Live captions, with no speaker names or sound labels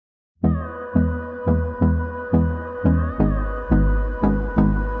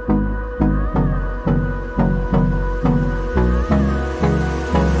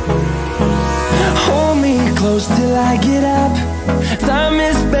close till I get up. Time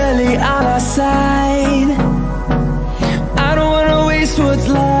is barely on our side. I don't wanna waste what's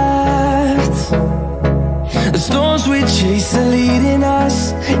left. The storms we chase are leading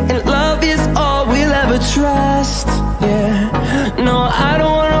us, and love is all we'll ever trust. Yeah, no, I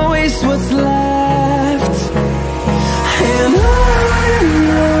don't wanna waste what's left. And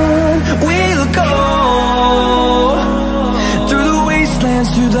on we'll go, through the wastelands,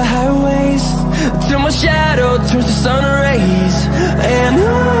 through the highways, till my shadow turns to sun rays. And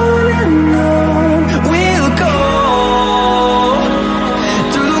on we'll go,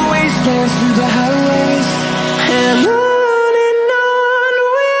 through the wastelands, through the highways, and on we'll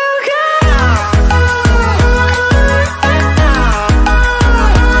go.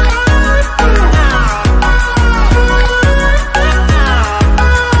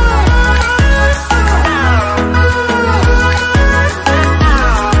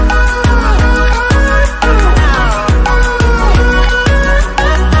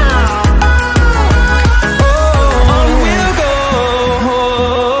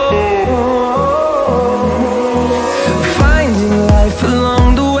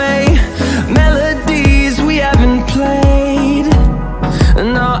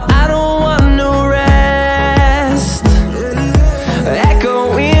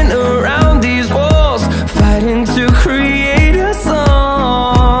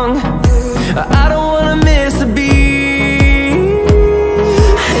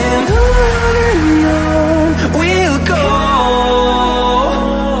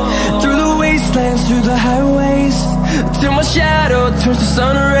 Through the highways, till my shadow turns to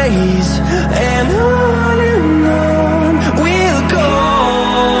sun rays. And on we'll go,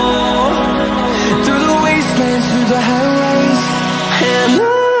 through the wastelands, through the highways, and on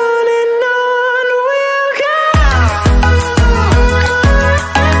we'll go.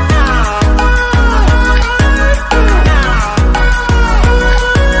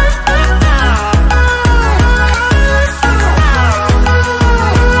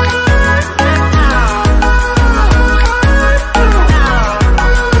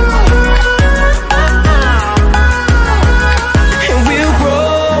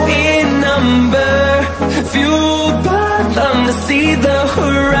 See the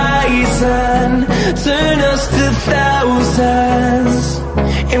horizon, turn us to thousands,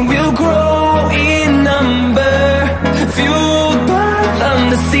 and we'll grow in number, fueled by them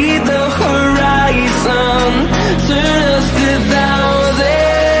to see the